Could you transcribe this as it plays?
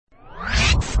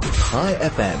Chai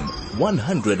FM,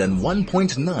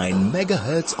 101.9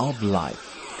 megahertz of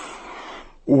life.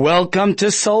 Welcome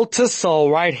to Soul,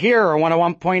 right here on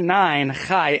 101.9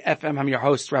 Chai FM. I'm your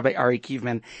host, Rabbi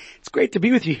Kievman. It's great to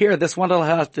be with you here this wonderful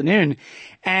afternoon.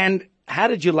 And how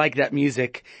did you like that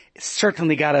music? It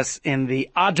certainly got us in the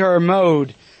Adar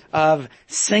mode of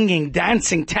singing,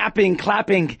 dancing, tapping,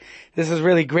 clapping. This is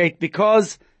really great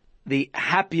because the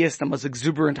happiest and most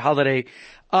exuberant holiday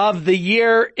of the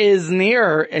year is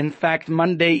near. In fact,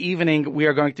 Monday evening, we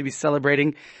are going to be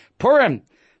celebrating Purim,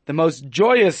 the most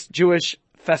joyous Jewish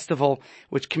festival,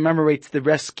 which commemorates the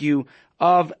rescue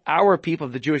of our people,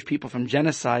 the Jewish people, from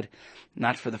genocide,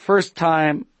 not for the first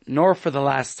time, nor for the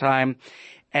last time.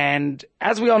 And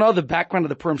as we all know, the background of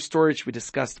the Purim story, which we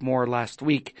discussed more last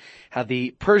week, how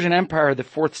the Persian Empire, the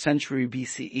 4th century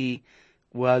BCE,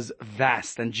 was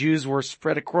vast, and Jews were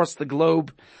spread across the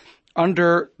globe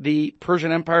under the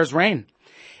Persian Empire's reign.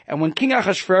 And when King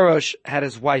Ahasuerus had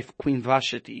his wife, Queen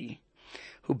Vashti,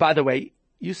 who, by the way,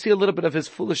 you see a little bit of his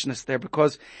foolishness there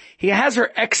because he has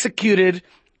her executed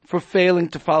for failing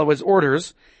to follow his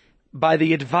orders by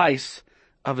the advice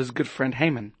of his good friend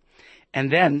Haman. And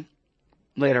then,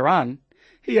 later on,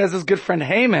 he has his good friend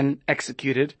Haman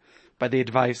executed by the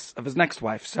advice of his next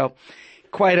wife. So,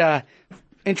 quite a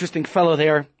interesting fellow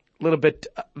there. A little bit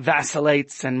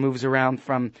vacillates and moves around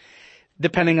from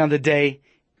depending on the day.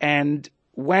 And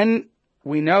when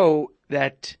we know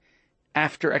that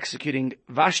after executing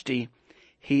Vashti,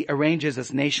 he arranges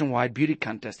this nationwide beauty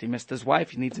contest. He missed his wife.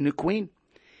 He needs a new queen.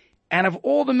 And of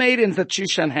all the maidens that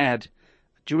Shushan had, a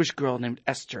Jewish girl named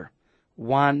Esther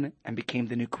won and became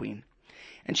the new queen.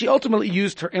 And she ultimately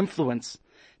used her influence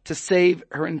to save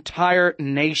her entire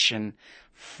nation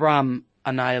from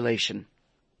annihilation.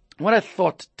 What I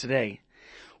thought today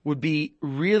would be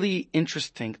really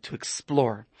interesting to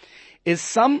explore is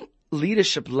some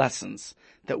leadership lessons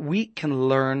that we can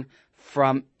learn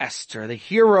from Esther, the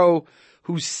hero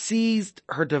who seized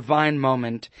her divine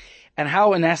moment, and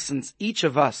how, in essence, each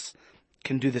of us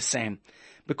can do the same.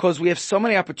 Because we have so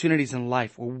many opportunities in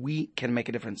life where we can make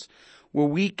a difference, where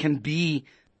we can be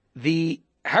the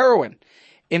heroine.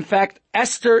 In fact,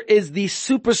 Esther is the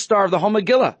superstar of the whole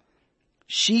Megillah.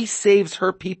 She saves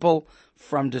her people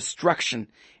from destruction,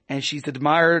 and she's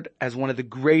admired as one of the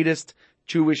greatest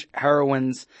Jewish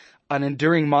heroines, an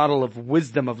enduring model of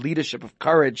wisdom, of leadership, of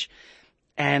courage.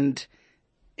 And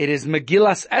it is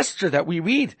Megillas Esther that we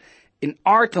read in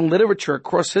art and literature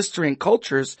across history and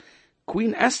cultures.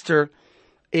 Queen Esther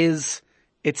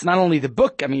it's not only the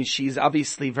book. I mean, she's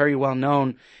obviously very well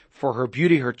known for her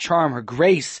beauty, her charm, her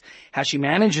grace, how she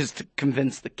manages to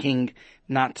convince the king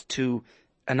not to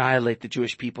annihilate the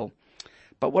Jewish people.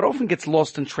 But what often gets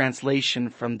lost in translation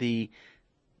from the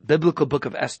biblical book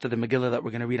of Esther, the Megillah that we're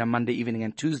going to read on Monday evening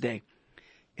and Tuesday,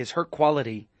 is her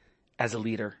quality as a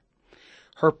leader.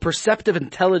 Her perceptive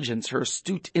intelligence, her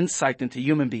astute insight into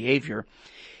human behavior,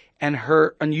 and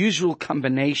her unusual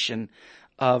combination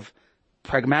of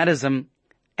pragmatism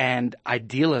and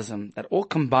idealism that all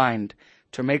combined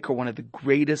to make her one of the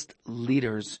greatest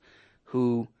leaders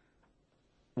who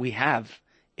we have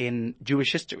in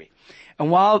Jewish history. And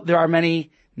while there are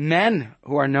many men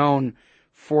who are known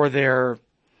for their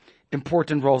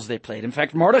important roles they played, in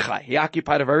fact, Mordechai, he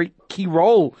occupied a very key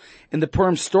role in the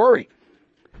Purim story.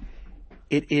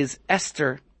 It is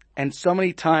Esther, and so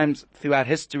many times throughout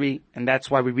history, and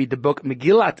that's why we read the book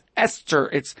Megillat Esther.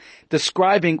 It's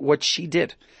describing what she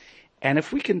did. And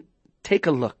if we can take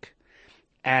a look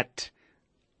at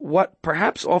what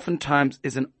perhaps oftentimes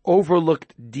is an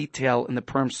overlooked detail in the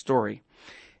Purim story,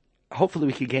 hopefully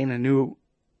we could gain a new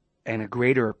and a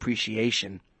greater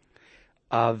appreciation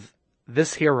of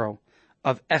this hero,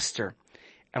 of Esther,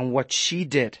 and what she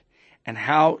did, and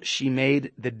how she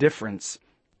made the difference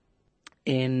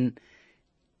in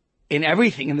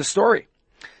everything in the story.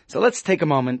 So let's take a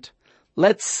moment.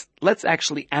 Let's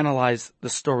actually analyze the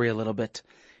story a little bit.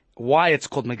 Why it's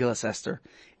called Megillas Esther.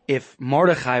 If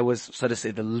Mordechai was, so to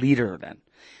say, the leader then.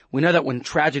 We know that when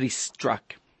tragedy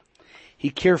struck, he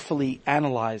carefully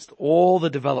analyzed all the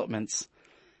developments,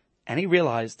 and he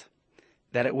realized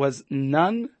that it was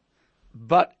none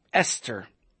but Esther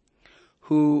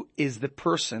who is the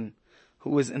person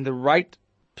who was in the right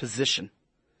position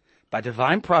by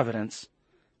divine providence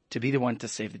to be the one to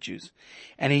save the Jews.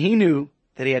 And he knew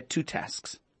that he had two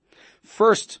tasks.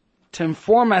 First, to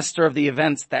inform Esther of the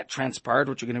events that transpired,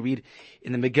 which we're going to read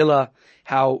in the Megillah,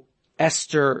 how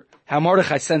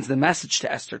Mordechai sends the message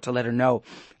to Esther to let her know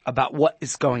about what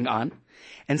is going on.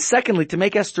 And secondly, to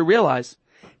make Esther realize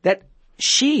that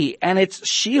she, and it's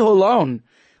she alone,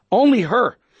 only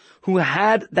her, who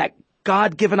had that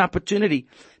God-given opportunity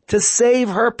to save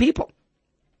her people.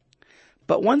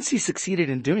 But once he succeeded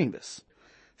in doing this,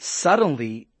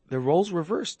 suddenly the roles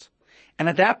reversed. And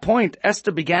at that point,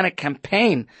 Esther began a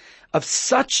campaign of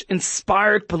such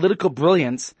inspired political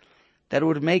brilliance that it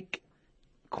would make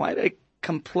quite a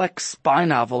complex spy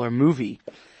novel or movie.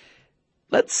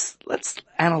 Let's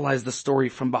analyze the story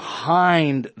from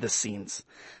behind the scenes.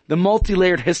 The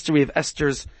multi-layered history of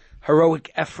Esther's heroic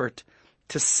effort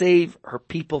to save her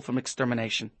people from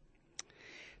extermination.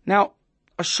 Now,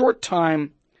 a short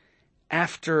time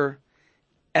after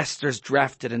Esther's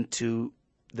drafted into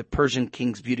the Persian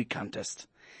king's beauty contest,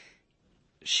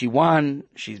 she won,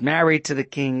 she's married to the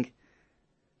king,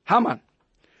 Haman,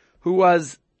 who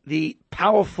was the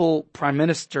powerful prime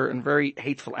minister and very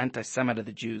hateful anti-Semite of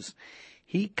the Jews.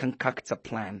 He concocts a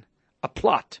plan, a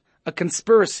plot, a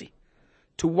conspiracy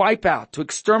to wipe out, to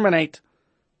exterminate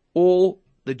all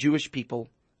the Jewish people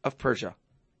of Persia.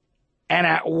 And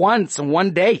at once, in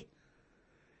one day.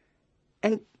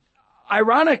 And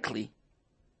ironically,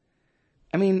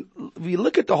 I mean, if we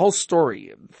look at the whole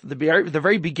story, the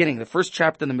very beginning, the first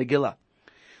chapter in the Megillah,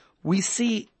 we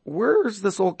see where is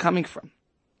this all coming from.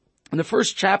 In the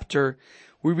first chapter,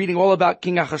 we're reading all about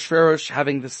King Ahasuerus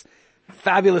having this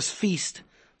fabulous feast,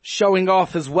 showing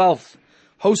off his wealth,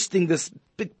 hosting this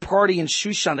big party in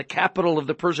Shushan, the capital of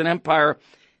the Persian Empire.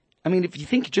 I mean, if you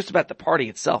think just about the party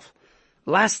itself, it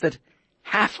lasted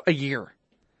half a year.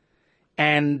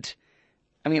 And,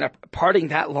 I mean, partying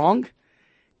that long,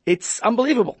 it's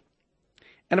unbelievable.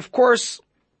 And of course,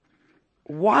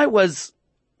 why was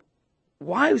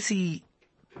he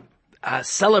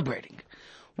celebrating?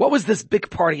 What was this big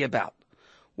party about?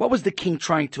 What was the king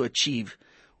trying to achieve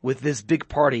with this big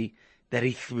party that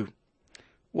he threw?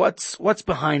 What's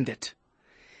behind it?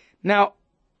 Now,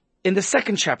 in the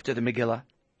second chapter of the Megillah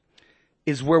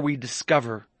is where we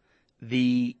discover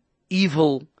the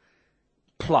evil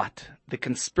plot, the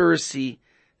conspiracy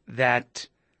that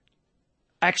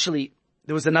actually,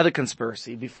 there was another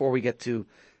conspiracy before we get to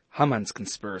Haman's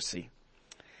conspiracy.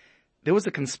 There was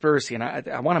a conspiracy, and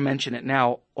I want to mention it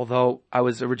now, although I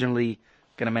was originally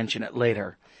going to mention it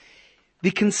later.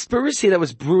 The conspiracy that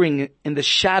was brewing in the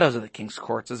shadows of the king's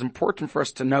courts is important for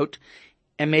us to note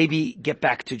and maybe get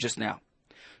back to just now.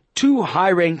 Two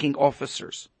high-ranking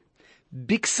officers,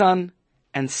 Bigsan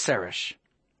and Seresh,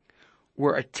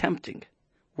 were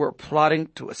plotting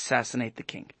to assassinate the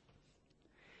king.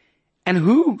 And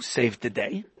who saved the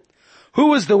day? Who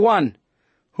was the one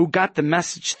who got the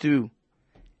message through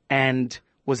and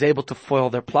was able to foil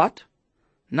their plot?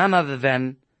 None other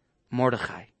than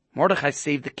Mordechai. Mordechai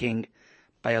saved the king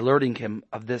by alerting him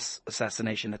of this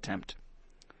assassination attempt.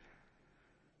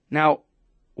 Now,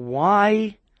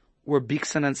 why were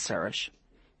Bigsan and Seresh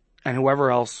and whoever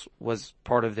else was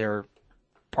part of their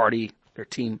party, their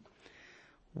team,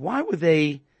 why were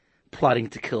they plotting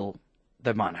to kill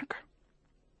the monarch?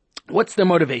 What's their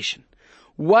motivation?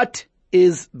 What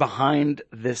is behind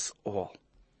this all?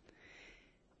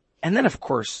 And then, of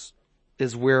course,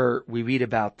 is where we read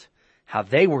about how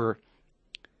they were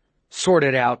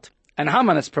sorted out and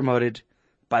Haman is promoted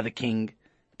by the king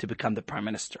to become the prime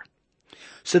minister.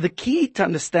 So the key to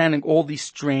understanding all these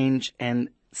strange and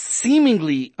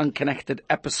seemingly unconnected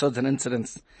episodes and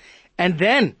incidents, and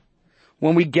then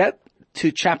when we get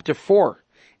to chapter 4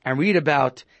 and read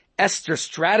about Esther's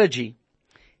strategy,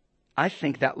 I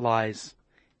think that lies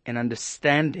in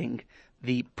understanding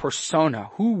the persona.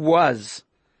 Who was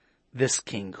this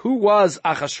king? Who was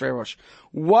Ahasuerus?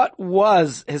 What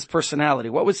was his personality?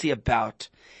 What was he about?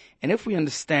 And if we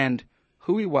understand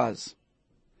who he was,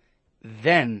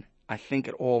 then I think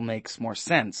it all makes more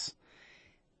sense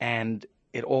and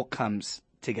it all comes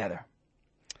together.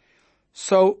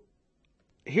 So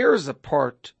here's a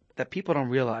part that people don't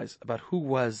realize about who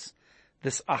was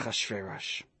this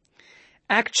Ahasuerus.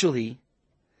 Actually,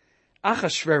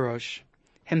 Ahasuerus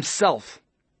himself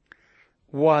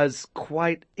was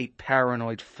quite a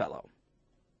paranoid fellow.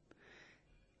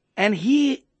 And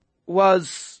he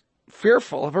was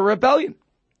fearful of a rebellion.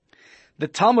 The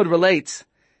Talmud relates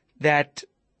that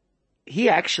he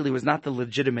actually was not the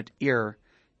legitimate heir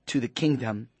to the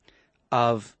kingdom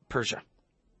of Persia.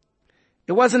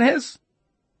 It wasn't his.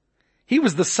 He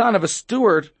was the son of a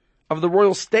steward of the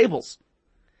royal stables.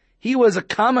 He was a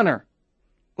commoner,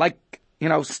 like,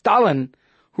 Stalin,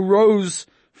 who rose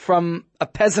from a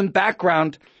peasant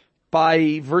background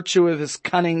by virtue of his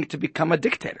cunning to become a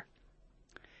dictator.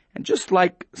 And just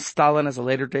like Stalin as a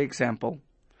later day example,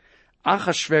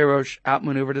 Ahasuerus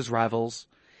outmaneuvered his rivals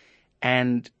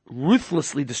and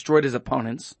ruthlessly destroyed his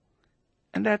opponents.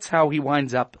 And that's how he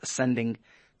winds up ascending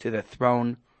to the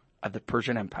throne of the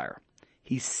Persian Empire.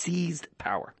 He seized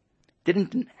power.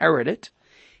 Didn't inherit it.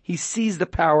 He seized the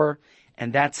power,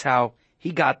 and that's how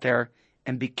he got there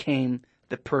and became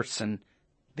the person,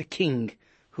 the king,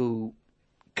 who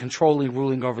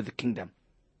ruling over the kingdom.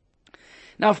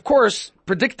 Now, of course,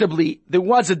 predictably, there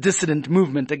was a dissident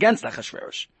movement against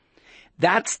Achashverosh.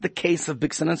 That's the case of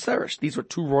Bigsan and Seresh. These were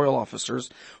two royal officers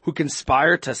who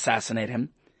conspired to assassinate him.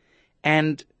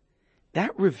 And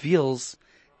that reveals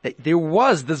that there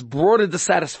was this broader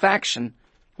dissatisfaction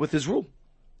with his rule.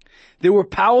 There were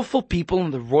powerful people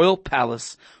in the royal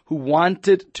palace who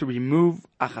wanted to remove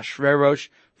Achashverosh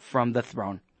from the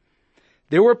throne.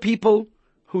 There were people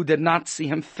who did not see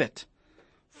him fit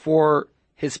for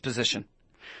his position.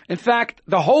 In fact,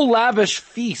 the whole lavish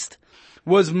feast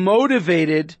was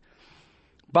motivated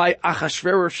by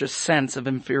Achashverosh's sense of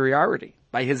inferiority,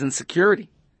 by his insecurity.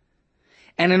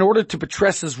 And in order to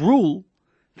buttress his rule,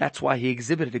 that's why he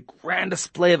exhibited a grand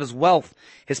display of his wealth,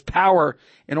 his power,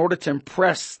 in order to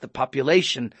impress the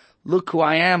population. Look who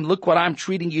I am, look what I'm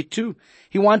treating you to.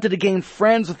 He wanted to gain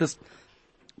friends with his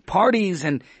parties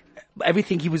and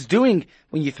everything he was doing.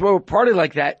 When you throw a party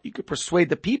like that, you could persuade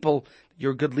the people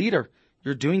you're a good leader.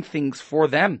 You're doing things for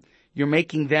them. You're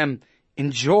making them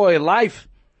enjoy life.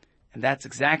 And that's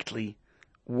exactly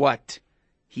what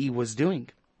he was doing.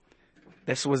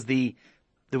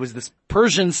 There was this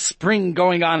Persian spring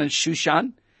going on in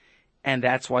Shushan, and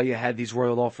that's why you had these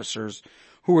royal officers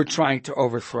who were trying to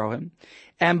overthrow him.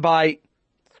 And by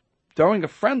throwing a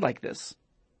friend like this,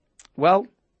 well,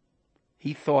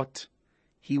 he thought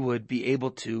he would be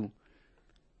able to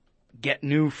get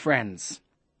new friends.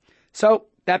 So,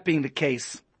 that being the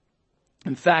case,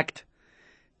 in fact,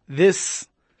 this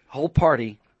whole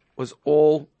party was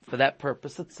all for that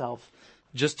purpose itself,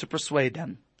 just to persuade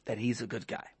them that he's a good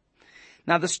guy.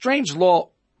 Now, the strange law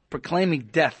proclaiming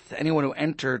death to anyone who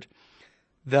entered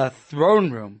the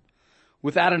throne room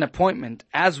without an appointment,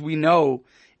 as we know,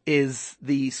 is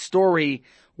the story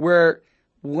where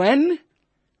when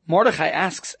Mordechai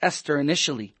asks Esther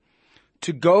initially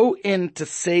to go in to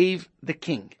save the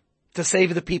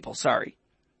people,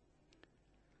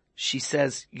 she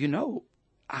says,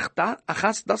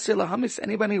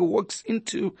 anybody who walks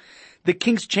into the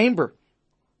king's chamber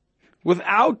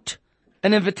without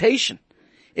an invitation,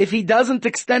 if he doesn't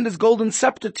extend his golden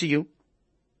scepter to you,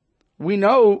 we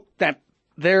know that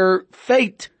their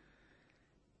fate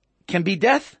can be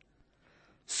death.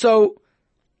 So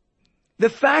the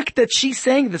fact that she's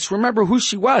saying this, remember who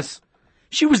she was.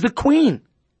 She was the queen.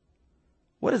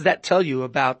 What does that tell you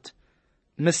about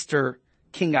Mr.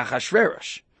 King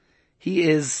Achashverosh? He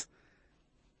is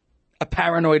a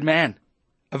paranoid man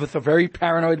with a very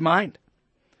paranoid mind.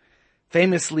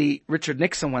 Famously, Richard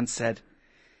Nixon once said,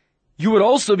 "You would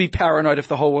also be paranoid if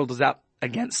the whole world was out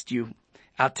against you,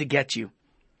 out to get you."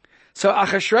 So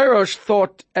Achashverosh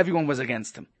thought everyone was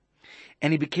against him.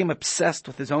 And he became obsessed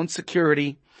with his own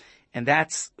security, and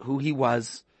that's who he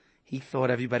was. He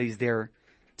thought everybody's there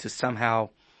to somehow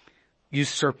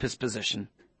usurp his position.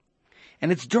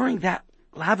 And it's during that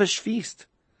lavish feast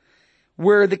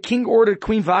where the king ordered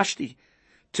Queen Vashti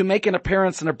to make an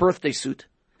appearance in a birthday suit,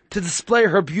 to display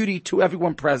her beauty to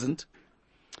everyone present.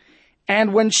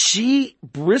 And when she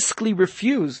briskly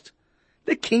refused,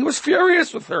 the king was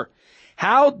furious with her.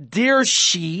 How dare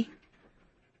she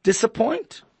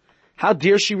disappoint? How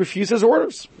dare she refuse his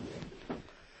orders?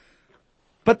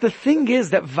 But the thing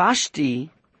is that Vashti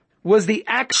was the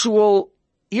actual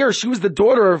heir. She was the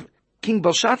daughter of King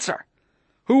Belshazzar,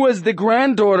 who was the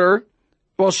granddaughter,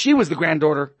 she was the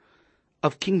granddaughter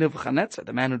of King Nebuchadnezzar,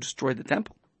 the man who destroyed the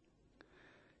temple.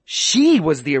 She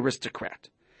was the aristocrat.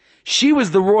 She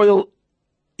was the royal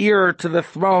heir to the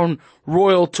throne,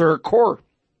 royal to her core.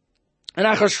 And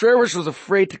Achashverosh was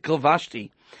afraid to kill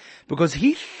Vashti because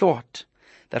he thought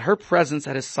that her presence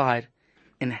at his side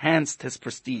enhanced his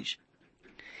prestige.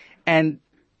 And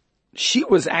she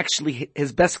was actually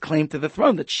his best claim to the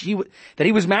throne, that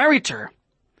he was married to her.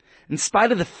 In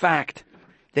spite of the fact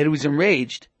that he was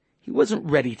enraged, he wasn't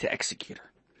ready to execute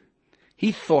her.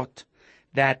 He thought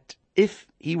that if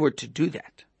he were to do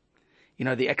that,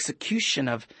 the execution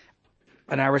of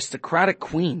an aristocratic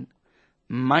queen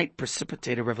might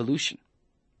precipitate a revolution.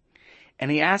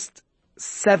 And he asked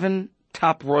 7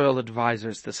 top royal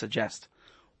advisors to suggest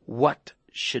what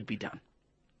should be done.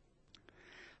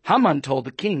 Haman told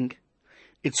the king,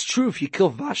 "It's true if you kill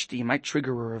Vashti, you might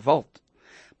trigger a revolt.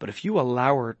 But if you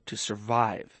allow her to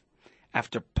survive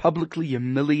after publicly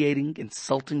humiliating,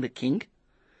 insulting the king,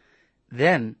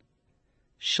 then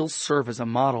she'll serve as a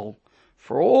model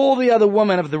for all the other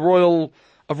women of royal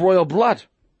blood."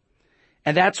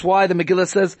 And that's why the Megillah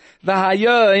says,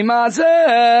 "V'hayoy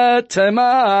mazeh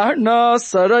temar no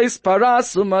sarais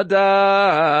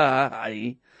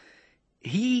parasumadai."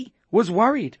 He was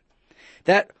worried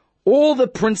that all the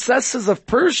princesses of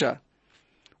Persia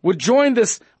would join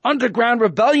this underground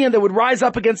rebellion that would rise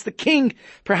up against the king.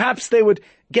 Perhaps they would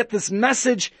get this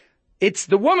message. It's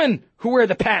the women who wear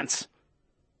the pants.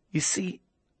 You see,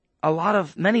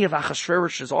 many of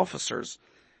Ahasuerus's officers,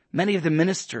 many of the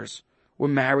ministers were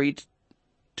married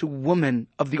to women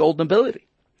of the old nobility.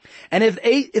 And if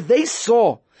they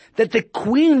saw that the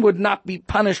queen would not be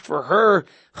punished for her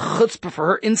chutzpah, for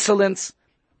her insolence,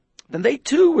 then they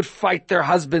too would fight their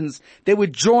husbands. They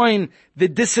would join the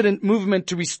dissident movement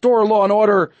to restore law and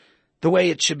order the way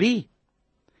it should be.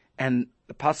 And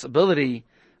the possibility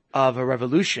of a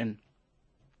revolution,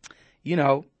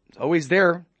 is always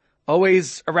there,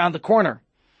 always around the corner.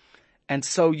 And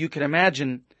so you can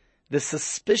imagine the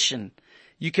suspicion.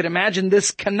 You can imagine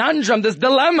this conundrum, this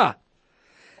dilemma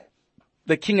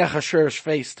that King Ahasuerus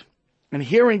faced. And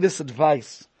hearing this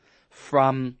advice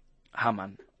from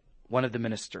Haman, one of the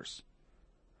ministers,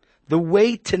 the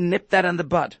way to nip that in the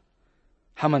bud,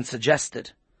 Haman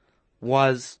suggested,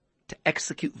 was to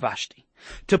execute Vashti,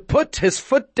 to put his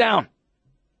foot down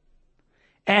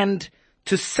and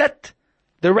to set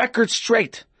the record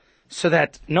straight so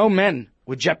that no men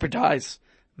would jeopardize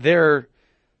their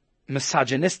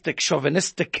misogynistic,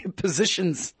 chauvinistic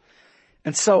positions.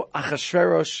 And so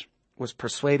Ahasuerus was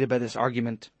persuaded by this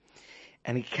argument,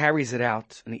 and he carries it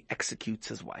out and he executes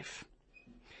his wife.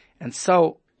 And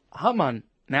so Haman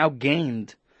now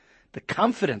gained the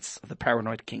confidence of the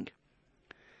paranoid king.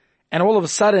 And all of a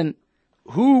sudden,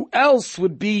 who else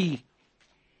would be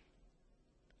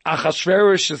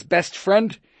Ahasuerus' best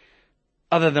friend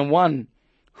other than one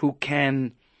who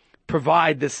can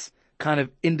provide this kind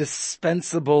of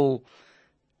indispensable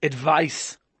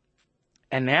advice?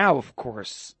 And now, of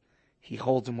course, he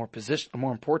holds a more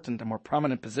important, a more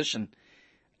prominent position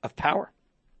of power.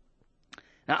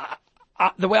 Now,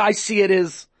 the way I see it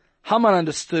is, Haman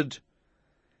understood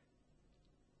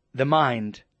the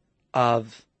mind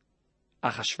of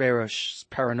Ahasuerus'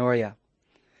 paranoia,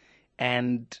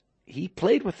 and he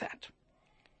played with that.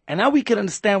 And now we can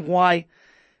understand why,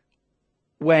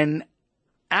 when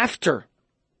after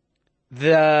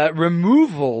the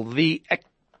removal, the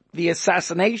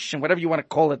assassination, whatever you want to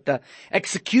call it, the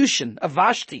execution of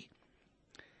Vashti,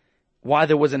 why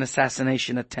there was an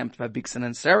assassination attempt by Bigsan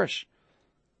and Seresh.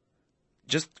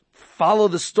 Just follow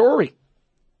the story.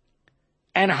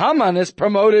 And Haman is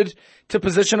promoted to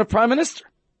position of prime minister.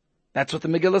 That's what the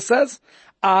Megillah says.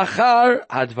 Achar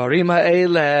advarim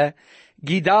ha'eleh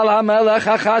gidal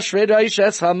ha'melech Achashverosh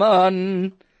es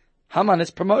Haman. Haman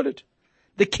is promoted.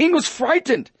 The king was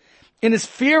frightened. In his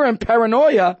fear and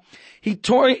paranoia, he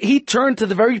turned to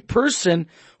the very person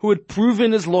who had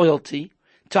proven his loyalty,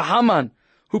 to Haman,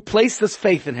 who placed his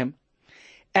faith in him.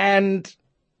 And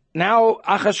now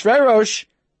Ahasuerus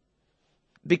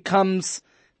becomes,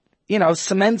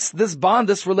 cements this bond,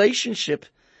 this relationship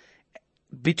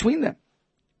between them.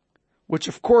 Which,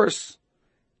 of course,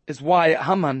 is why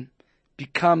Haman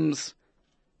becomes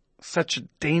such a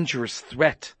dangerous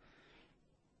threat.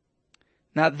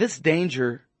 Now, this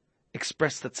danger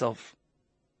expressed itself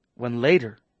when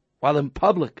later, while in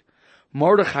public,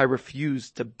 Mordechai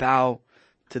refused to bow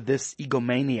to this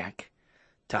egomaniac,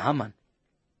 to Haman.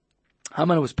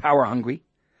 Haman was power hungry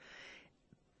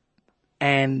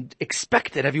and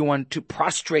expected everyone to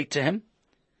prostrate to him.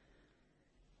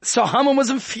 So Haman was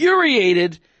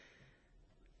infuriated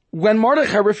when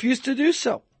Mordechai refused to do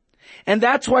so. And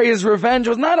that's why his revenge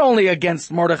was not only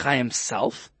against Mordechai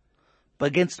himself, but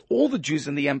against all the Jews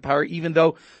in the empire, even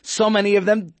though so many of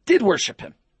them did worship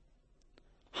him.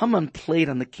 Haman played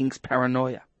on the king's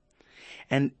paranoia.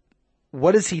 And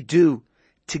what does he do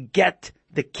to get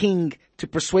the king, to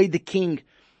persuade the king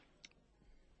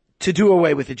to do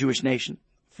away with the Jewish nation,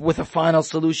 with a final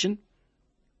solution?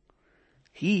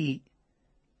 He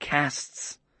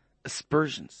casts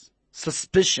aspersions,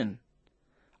 suspicion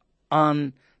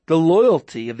on the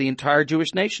loyalty of the entire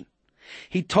Jewish nation.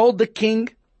 He told the king,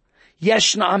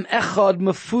 Yeshna am echad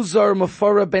mefuzar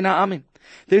mefora ben ha'amim.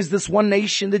 There's this one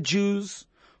nation, the Jews,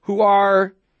 who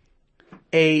are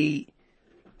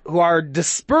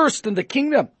dispersed in the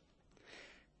kingdom.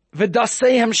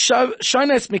 V'dasehem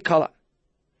shanes mikala.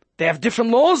 They have different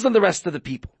laws than the rest of the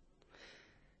people.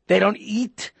 They don't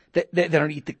eat. They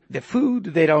don't eat the food.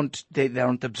 They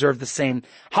don't observe the same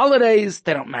holidays.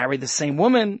 They don't marry the same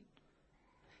woman.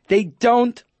 They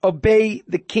don't obey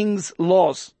the king's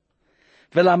laws.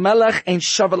 V'lamelech ein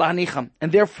shavel anicham.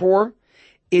 And therefore,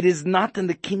 it is not in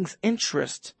the king's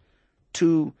interest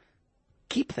to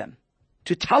keep them,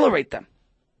 to tolerate them.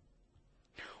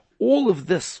 All of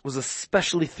this was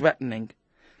especially threatening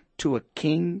to a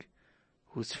king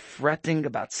who's fretting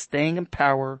about staying in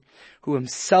power, who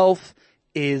himself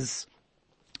is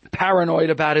paranoid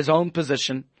about his own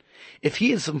position, if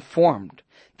he is informed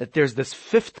that there's this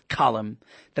fifth column,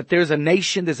 that there's a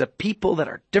nation, there's a people that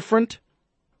are different,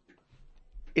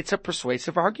 it's a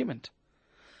persuasive argument.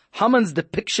 Haman's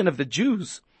depiction of the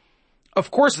Jews,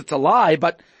 of course it's a lie,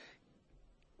 but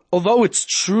although it's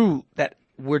true that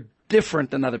we're different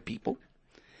than other people,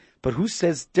 but who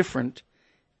says different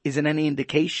isn't any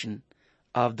indication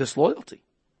of disloyalty?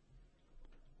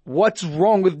 What's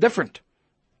wrong with different?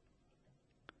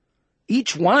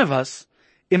 Each one of us,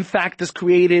 in fact, has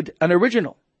created an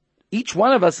original. Each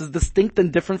one of us is distinct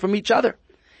and different from each other.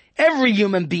 Every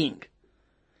human being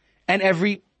and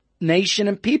every nation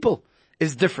and people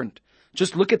is different.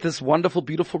 Just look at this wonderful,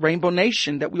 beautiful rainbow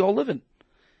nation that we all live in.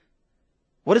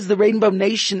 What does the rainbow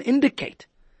nation indicate?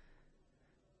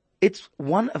 It's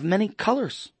one of many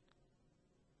colors.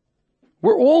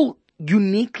 We're all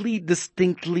uniquely,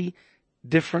 distinctly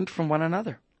different from one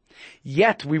another.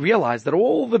 Yet we realize that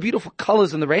all the beautiful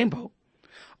colors in the rainbow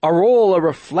are all a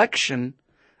reflection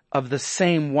of the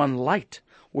same one light.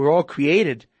 We're all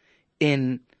created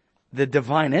in the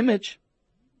divine image.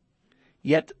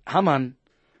 Yet Haman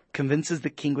convinces the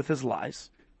king with his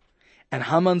lies, and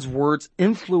Haman's words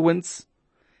influence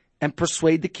and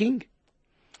persuade the king.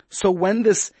 So when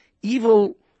this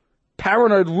evil,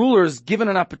 paranoid ruler is given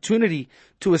an opportunity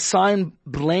to assign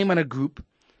blame on a group,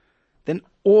 then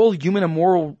all human and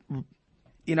moral,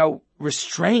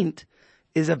 restraint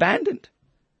is abandoned.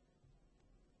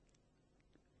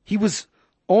 He was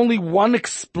only one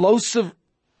explosive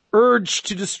urge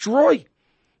to destroy.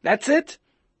 That's it.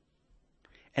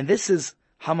 And this is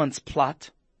Haman's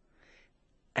plot,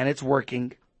 and it's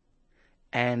working,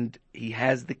 and he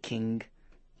has the king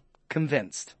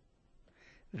convinced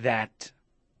that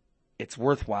it's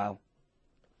worthwhile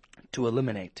to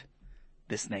eliminate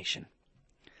this nation.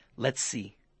 Let's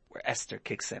see where Esther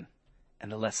kicks in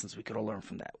and the lessons we could all learn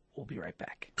from that. We'll be right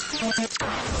back.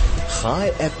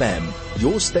 Chai FM,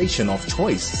 your station of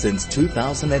choice since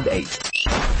 2008.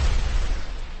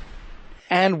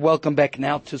 And welcome back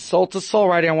now to Soul,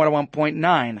 right here on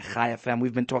 101.9 Chai FM.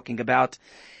 We've been talking about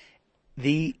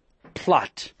the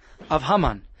plot of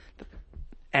Haman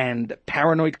and the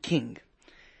paranoid king.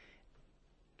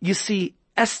 You see,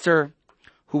 Esther,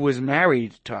 who was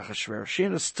married to Ahasuerus, she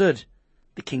understood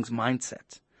the king's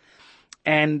mindset.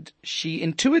 And she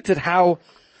intuited how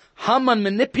Haman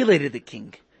manipulated the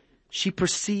king. She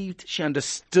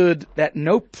understood that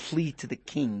no plea to the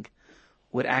king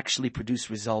would actually produce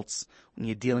results when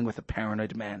you're dealing with a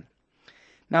paranoid man.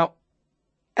 Now,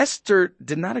 Esther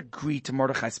did not agree to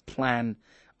Mordechai's plan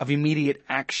of immediate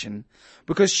action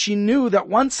because she knew that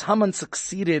once Haman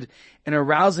succeeded in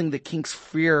arousing the king's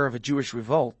fear of a Jewish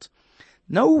revolt,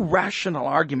 no rational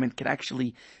argument could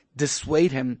actually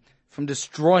dissuade him from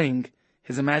destroying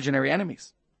his imaginary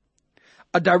enemies.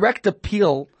 A direct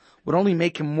appeal would only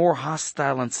make him more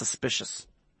hostile and suspicious.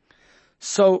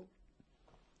 So,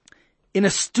 in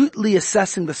astutely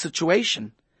assessing the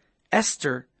situation,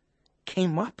 Esther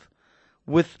came up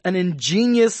with an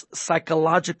ingenious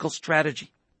psychological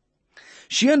strategy.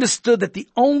 She understood that the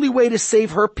only way to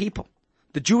save her people,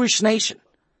 the Jewish nation,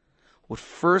 would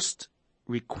first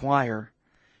require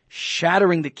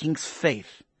shattering the king's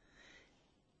faith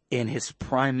in his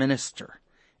prime minister,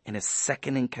 in his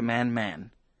second-in-command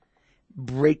man,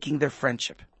 breaking their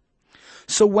friendship.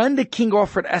 So when the king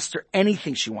offered Esther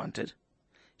anything she wanted,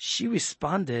 she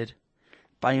responded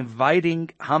by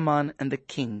inviting Haman and the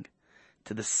king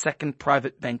to the second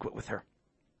private banquet with her.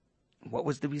 What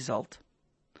was the result?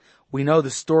 We know the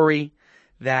story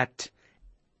that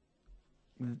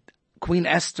Queen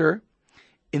Esther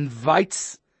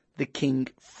invites the king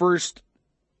first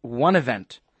one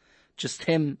event, just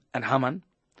him and Haman,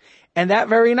 and that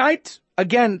very night,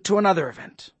 again, to another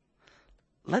event.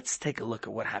 Let's take a look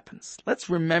at what happens. Let's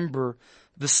remember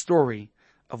the story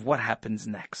of what happens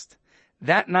next.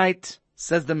 That night,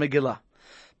 says the Megillah,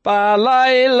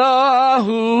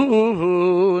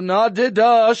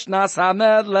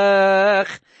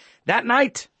 that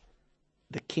night,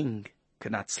 the king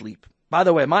could not sleep. By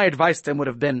the way, my advice to him would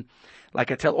have been,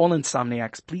 like I tell all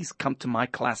insomniacs, please come to my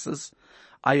classes.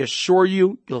 I assure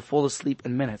you, you'll fall asleep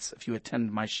in minutes if you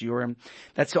attend my shiurim.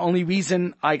 That's the only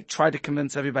reason I try to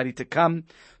convince everybody to come,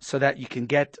 so that you can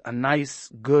get a nice,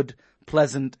 good,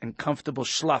 pleasant, and comfortable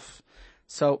schlaf.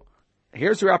 So,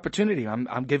 here's your opportunity.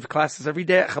 I'm giving classes every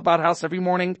day at Chabad House every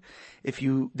morning. If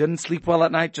you didn't sleep well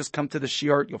at night, just come to the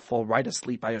shiur. You'll fall right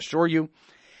asleep, I assure you.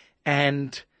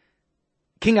 And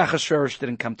King Ahasuerus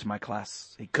didn't come to my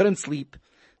class. He couldn't sleep.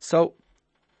 So,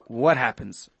 what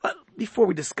happens? Before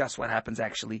we discuss what happens,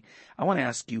 actually, I want to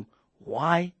ask you,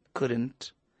 why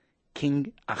couldn't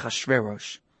King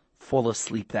Achashverosh fall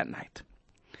asleep that night.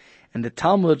 And the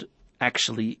Talmud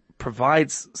actually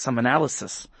provides some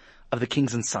analysis of the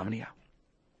king's insomnia.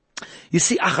 You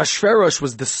see, Achashverosh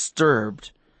was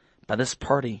disturbed by this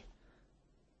party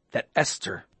that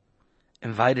Esther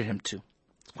invited him to.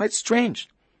 It's quite strange.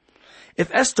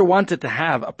 If Esther wanted to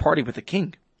have a party with the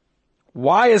king,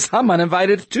 why is Haman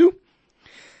invited too?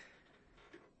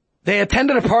 They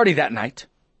attended a party that night.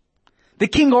 The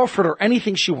king offered her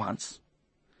anything she wants.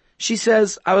 She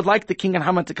says, I would like the king and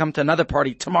Haman to come to another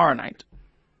party tomorrow night.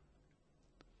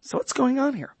 So what's going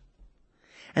on here?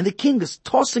 And the king is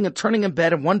tossing and turning in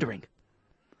bed and wondering,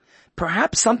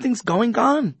 perhaps something's going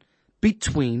on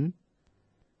between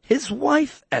his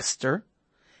wife, Esther,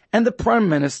 and the prime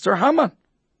minister, Haman.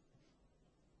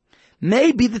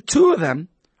 Maybe the two of them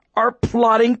are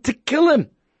plotting to kill him.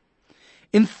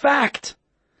 In fact,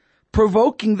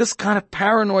 provoking this kind of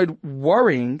paranoid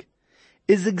worrying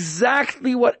is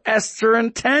exactly what Esther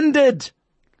intended.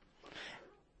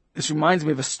 This reminds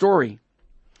me of a story.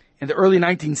 In the early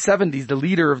 1970s, the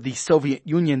leader of the Soviet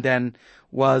Union then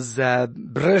was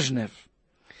Brezhnev.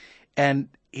 And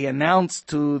he announced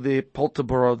to the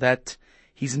Politburo that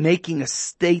he's making a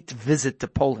state visit to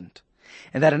Poland.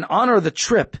 And that in honor of the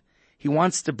trip, he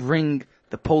wants to bring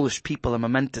the Polish people a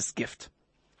momentous gift.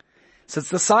 So it's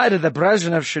decided that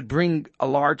Brezhnev should bring a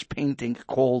large painting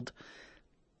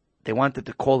they wanted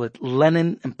to call it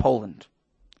Lenin in Poland.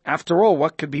 After all,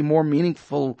 what could be more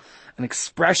meaningful an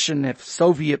expression of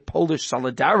Soviet-Polish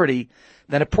solidarity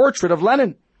than a portrait of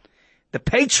Lenin, the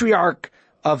patriarch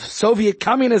of Soviet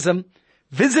communism,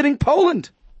 visiting Poland?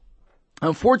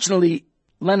 Unfortunately,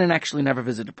 Lenin actually never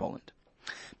visited Poland.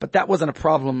 But that wasn't a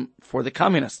problem for the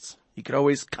communists. You could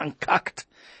always concoct,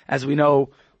 as we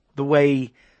know, the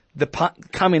way the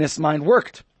communist mind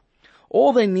worked.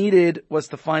 All they needed was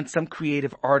to find some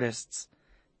creative artists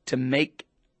to make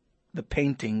the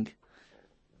painting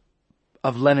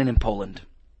of Lenin in Poland.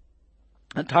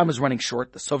 And time was running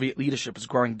short. The Soviet leadership was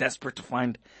growing desperate to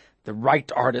find the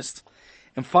right artist.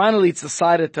 And finally, it's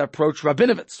decided to approach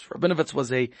Rabinowitz. Rabinowitz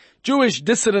was a Jewish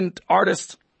dissident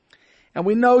artist. And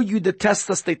we know you detest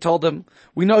us, they told him.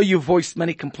 We know you voiced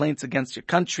many complaints against your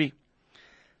country.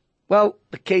 Well,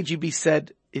 the KGB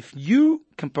said, if you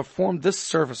can perform this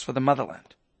service for the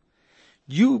motherland,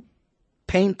 you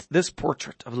paint this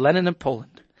portrait of Lenin in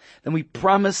Poland, then we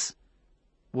promise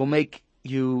we'll make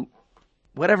you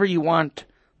whatever you want,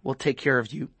 we'll take care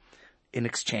of you in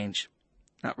exchange.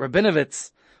 Now,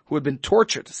 Rabinowitz, who had been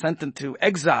tortured, sent into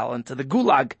exile, into the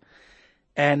Gulag,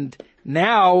 and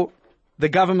now the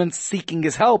government's seeking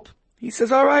his help, he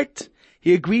says, all right.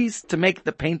 He agrees to make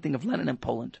the painting of Lenin in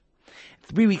Poland.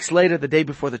 3 weeks later, the day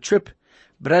before the trip,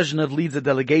 Brezhnev leads a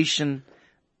delegation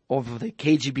of the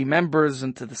KGB members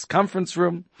into this conference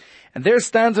room, and there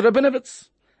stands Rabinowitz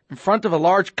in front of a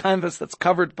large canvas that's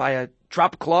covered by a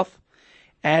drop cloth,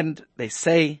 and they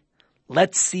say,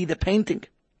 let's see the painting.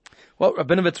 Well,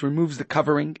 Rabinowitz removes the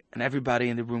covering, and everybody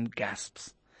in the room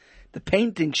gasps. The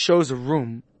painting shows a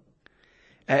room.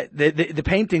 The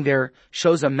painting there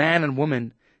shows a man and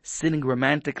woman sitting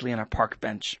romantically on a park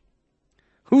bench.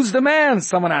 Who's the man?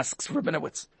 Someone asks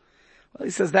Rabinowitz. Well,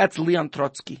 he says, that's Leon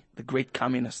Trotsky, the great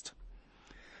communist.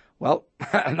 Well,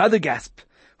 another gasp.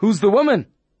 Who's the woman?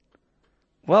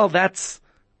 Well, that's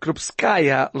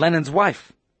Krupskaya, Lenin's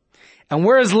wife. And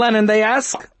where is Lenin, they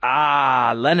ask?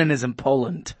 Lenin is in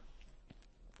Poland.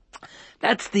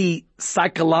 That's the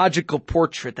psychological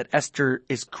portrait that Esther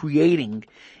is creating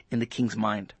in the king's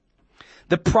mind.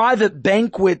 The private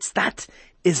banquets, that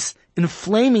is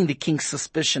inflaming the king's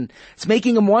suspicion. It's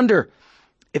making him wonder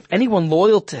if anyone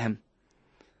loyal to him,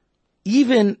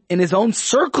 even in his own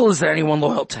circle, is there anyone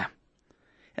loyal to him?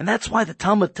 And that's why the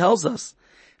Talmud tells us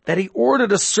that he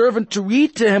ordered a servant to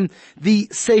read to him the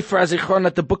Sefer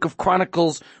HaZichron, the Book of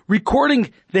Chronicles,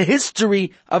 recording the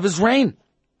history of his reign.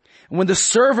 And when the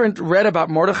servant read about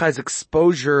Mordechai's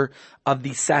exposure of the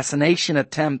assassination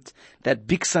attempt that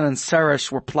Bigsan and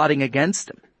Seresh were plotting against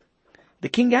him, the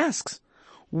king asks,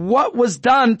 what was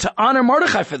done to honor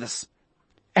Mordechai for this?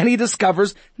 And he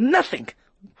discovers nothing.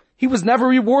 He was never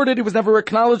rewarded. He was never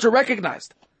acknowledged or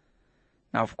recognized.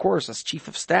 Now, of course, as chief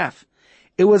of staff,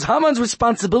 it was Haman's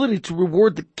responsibility to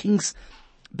reward the king's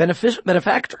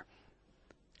benefactor.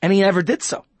 And he never did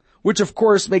so, which of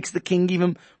course makes the king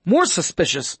even more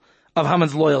suspicious of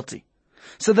Haman's loyalty.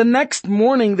 So the next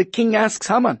morning, the king asks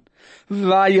Haman,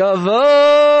 Vayavai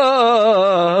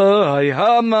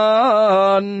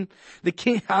Haman. The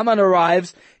king, Haman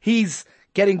arrives. He's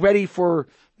getting ready for,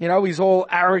 he's all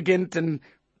arrogant and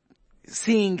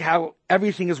seeing how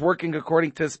everything is working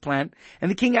according to his plan.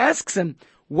 And the king asks him,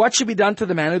 what should be done to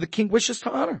the man who the king wishes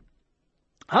to honor?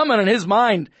 Haman in his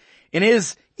mind, in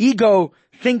his ego,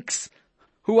 thinks,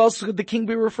 who else could the king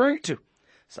be referring to?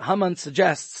 So Haman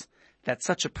suggests that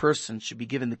such a person should be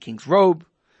given the king's robe,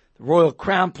 the royal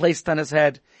crown placed on his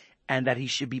head, and that he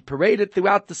should be paraded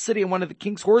throughout the city on one of the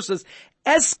king's horses,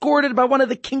 escorted by one of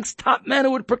the king's top men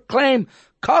who would proclaim,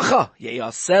 Kacha,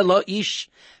 yeyaseh lo ish,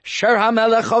 sher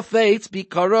hamelech hafetz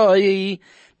bikaroi.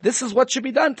 This is what should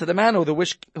be done to the man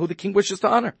who the king wishes to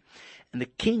honor. And the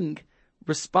king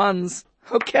responds,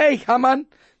 okay, Haman,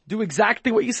 do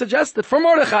exactly what you suggested for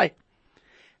Mordechai.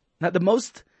 Now, the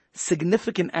most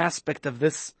significant aspect of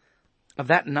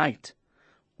that night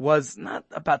was not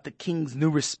about the king's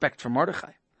new respect for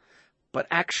Mordechai, but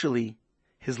actually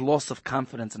his loss of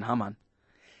confidence in Haman.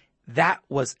 That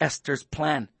was Esther's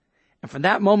plan. And from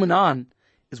that moment on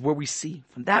is where we see,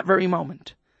 from that very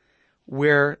moment,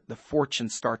 where the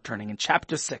fortunes start turning. In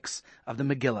chapter 6 of the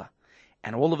Megillah,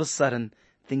 and all of a sudden,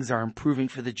 things are improving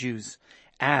for the Jews,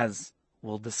 as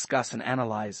we'll discuss and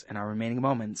analyze in our remaining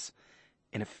moments,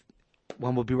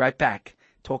 when we'll be right back,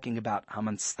 talking about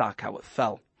Haman's stock, how it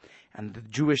fell, and the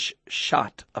Jewish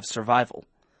shot of survival,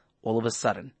 all of a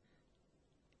sudden,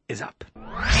 is up.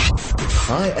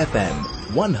 Chai FM,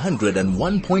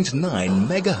 101.9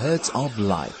 megahertz of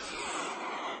life.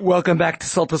 Welcome back to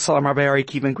Soul to Soul. I'm Rabbi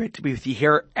Kievman. Great to be with you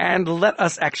here. And let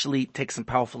us actually take some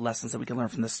powerful lessons that we can learn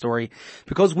from this story.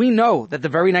 Because we know that the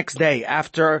very next day,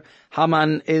 after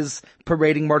Haman is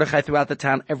parading Mordechai throughout the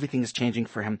town, everything is changing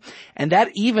for him. And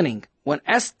that evening, when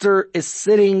Esther is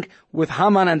sitting with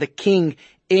Haman and the king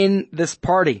in this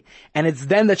party, and it's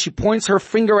then that she points her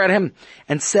finger at him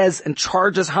and says and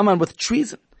charges Haman with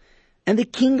treason. And the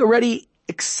king already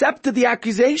accepted the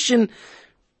accusation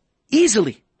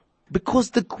easily, because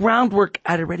the groundwork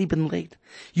had already been laid.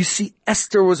 You see,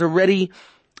 Esther was already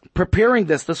preparing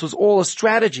this. This was all a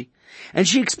strategy. And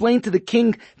she explained to the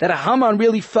king that Haman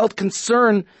really felt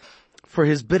concern for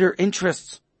his bitter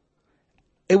interests.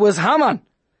 It was Haman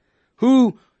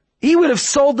who he would have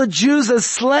sold the Jews as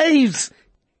slaves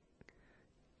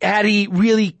had he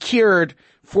really cared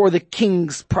for the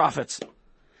king's profits.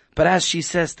 But as she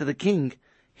says to the king,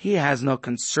 he has no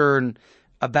concern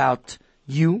about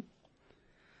you.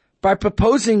 By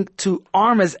proposing to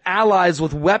arm his allies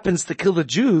with weapons to kill the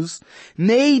Jews,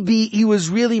 maybe he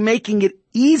was really making it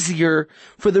easier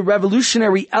for the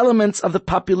revolutionary elements of the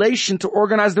population to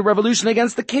organize the revolution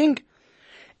against the king.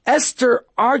 Esther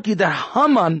argued that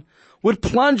Haman would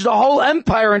plunge the whole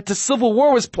empire into civil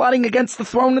war, was plotting against the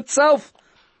throne itself.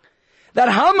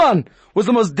 That Haman was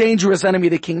the most dangerous enemy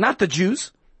of the king, not the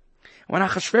Jews. When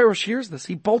Achashverosh hears this,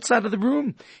 he bolts out of the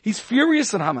room. He's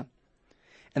furious at Haman.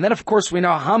 And then, of course, we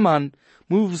know Haman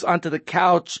moves onto the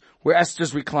couch where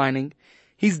Esther's reclining.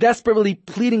 He's desperately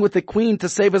pleading with the queen to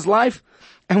save his life.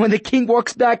 And when the king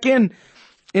walks back in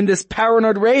this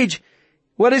paranoid rage,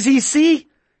 what does he see?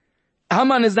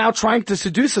 Haman is now trying to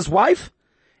seduce his wife.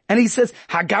 And he says,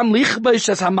 Hagam lichbeish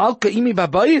as hamalka imi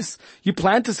babayis. You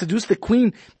plan to seduce the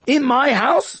queen in my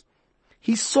house?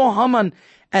 He saw Haman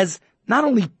as not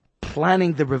only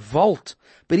planning the revolt,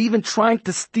 but even trying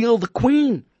to steal the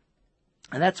queen.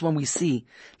 And that's when we see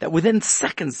that within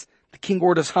seconds, the king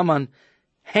orders Haman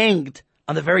hanged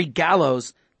on the very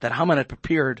gallows that Haman had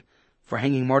prepared for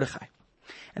hanging Mordechai.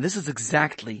 And this is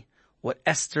exactly what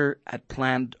Esther had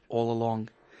planned all along.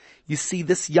 You see,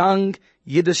 this young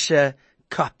Yiddish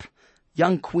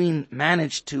young queen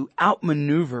managed to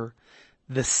outmaneuver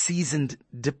the seasoned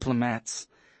diplomats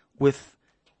with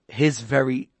his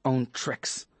very own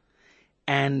tricks.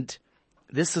 And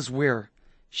this is where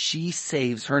she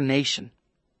saves her nation.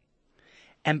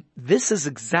 And this is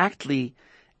exactly,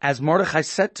 as Mordechai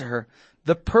said to her,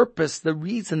 the purpose, the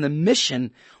reason, the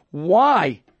mission,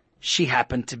 why she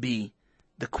happened to be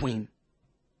the queen.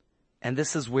 And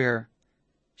this is where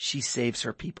she saves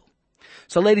her people.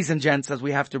 So ladies and gents, as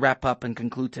we have to wrap up and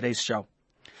conclude today's show,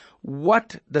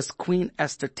 what does Queen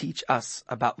Esther teach us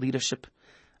about leadership?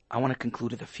 I want to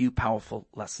conclude with a few powerful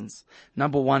lessons.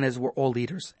 Number one is we're all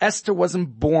leaders. Esther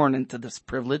wasn't born into this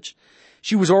privilege.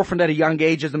 She was orphaned at a young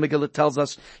age, as the Megillah tells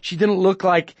us. She didn't look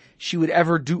like she would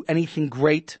ever do anything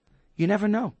great. You never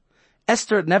know.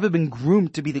 Esther had never been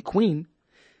groomed to be the queen.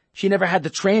 She never had the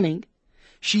training.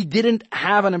 She didn't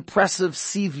have an impressive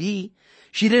CV.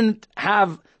 She didn't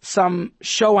have some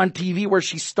show on TV where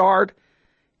she starred.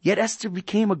 Yet Esther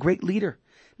became a great leader.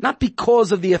 Not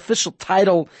because of the official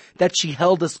title that she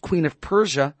held as Queen of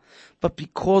Persia, but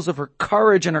because of her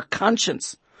courage and her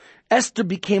conscience. Esther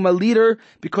became a leader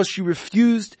because she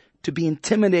refused to be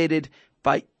intimidated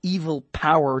by evil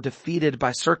power, defeated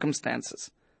by circumstances.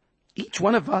 Each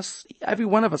one of us, every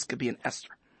one of us could be an Esther.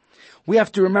 We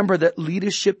have to remember that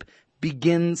leadership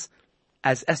begins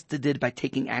as Esther did by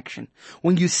taking action.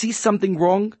 When you see something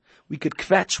wrong, we could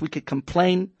kvetch, we could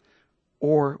complain,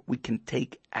 or we can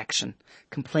take action.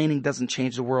 Complaining doesn't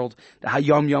change the world. The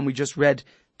Hayom Yom we just read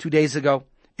 2 days ago.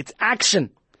 It's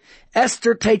action.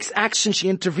 Esther takes action. She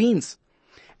intervenes.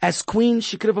 As queen,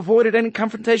 she could have avoided any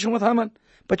confrontation with Haman,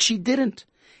 but she didn't.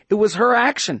 It was her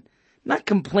action, not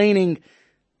complaining,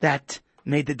 that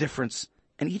made the difference.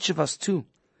 And each of us too,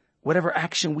 whatever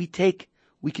action we take,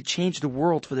 we could change the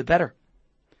world for the better.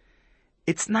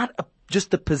 It's not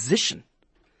just a position.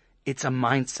 It's a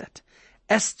mindset.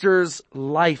 Esther's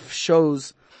life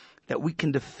shows that we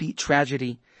can defeat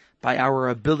tragedy by our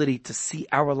ability to see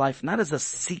our life not as a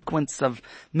sequence of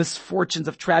misfortunes,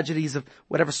 of tragedies, of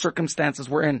whatever circumstances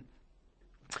we're in,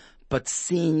 but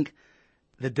seeing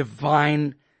the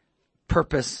divine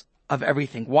purpose of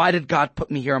everything. Why did God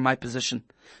put me here in my position?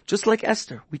 Just like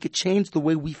Esther, we could change the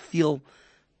way we feel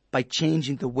by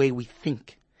changing the way we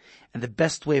think. And the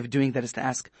best way of doing that is to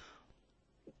ask,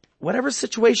 whatever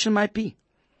situation might be,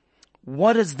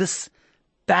 what does this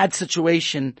bad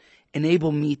situation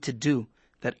enable me to do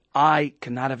that I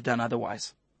could not have done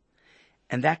otherwise?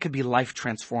 And that could be life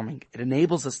transforming. It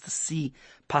enables us to see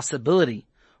possibility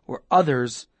where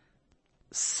others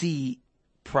see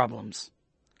problems.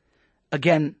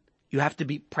 Again, you have to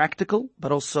be practical,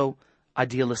 but also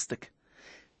idealistic.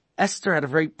 Esther had a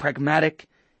very pragmatic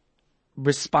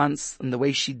response in the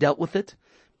way she dealt with it,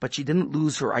 but she didn't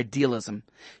lose her idealism.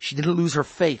 She didn't lose her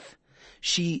faith.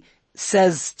 She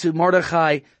says to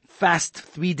Mordechai, fast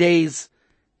 3 days,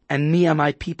 and me and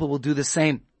my people will do the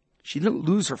same. She didn't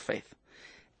lose her faith.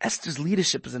 Esther's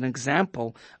leadership is an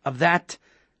example of that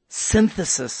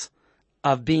synthesis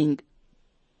of being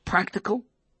practical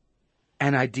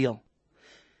and ideal.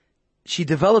 She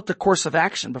developed a course of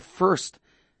action, but first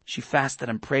she fasted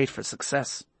and prayed for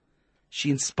success. She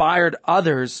inspired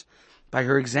others by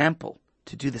her example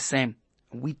to do the same.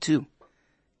 And we too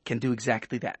can do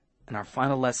exactly that. And our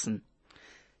final lesson,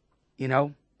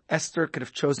 Esther could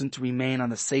have chosen to remain on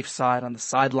the safe side, on the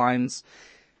sidelines,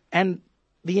 and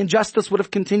the injustice would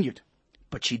have continued.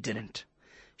 But she didn't.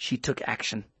 She took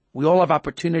action. We all have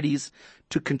opportunities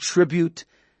to contribute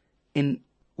in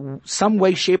some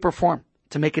way, shape, or form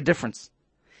to make a difference.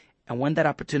 And when that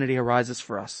opportunity arises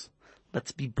for us,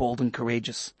 let's be bold and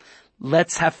courageous.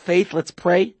 Let's have faith, let's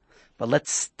pray, but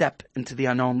let's step into the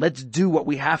unknown. Let's do what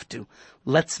we have to.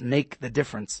 Let's make the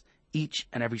difference. Each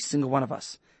and every single one of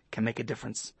us can make a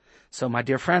difference. So my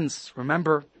dear friends,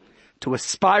 remember to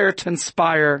aspire to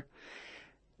inspire.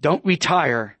 Don't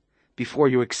retire before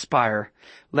you expire.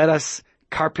 Let us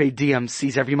carpe diem,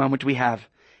 seize every moment we have,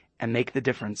 and make the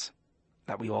difference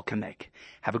that we all can make.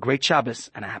 Have a great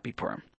Shabbos and a happy Purim.